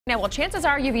Now, well, chances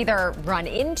are you've either run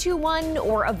into one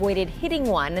or avoided hitting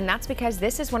one, and that's because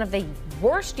this is one of the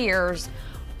worst years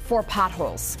for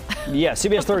potholes. Yeah,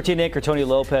 CBS 13 anchor Tony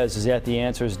Lopez is at the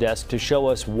answers desk to show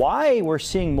us why we're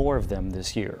seeing more of them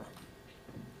this year.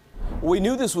 We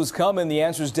knew this was coming. The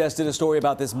Answers Desk did a story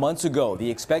about this months ago.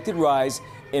 The expected rise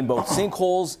in both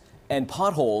sinkholes and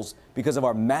potholes because of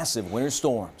our massive winter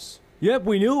storms. Yep,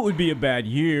 we knew it would be a bad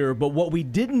year, but what we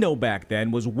didn't know back then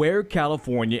was where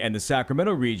California and the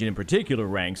Sacramento region in particular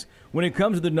ranks when it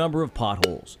comes to the number of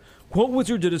potholes.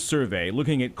 QuoteWizard did a survey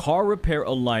looking at car repair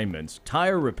alignments,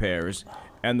 tire repairs,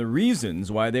 and the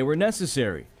reasons why they were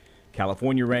necessary.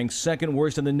 California ranks second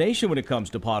worst in the nation when it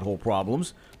comes to pothole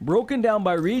problems. Broken down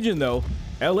by region, though,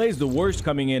 LA's the worst,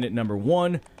 coming in at number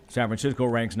 1, San Francisco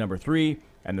ranks number 3,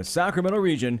 and the Sacramento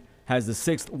region has the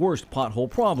 6th worst pothole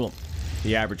problem.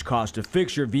 The average cost to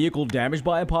fix your vehicle damaged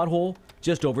by a pothole,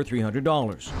 just over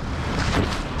 $300.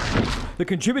 The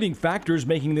contributing factors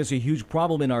making this a huge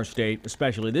problem in our state,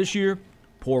 especially this year: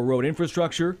 poor road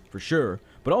infrastructure, for sure,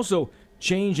 but also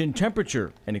change in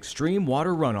temperature and extreme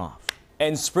water runoff.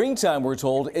 And springtime, we're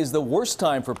told, is the worst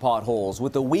time for potholes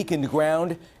with the weakened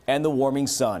ground and the warming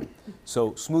sun.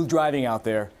 So smooth driving out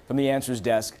there. From the Answers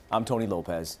Desk, I'm Tony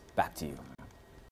Lopez. Back to you.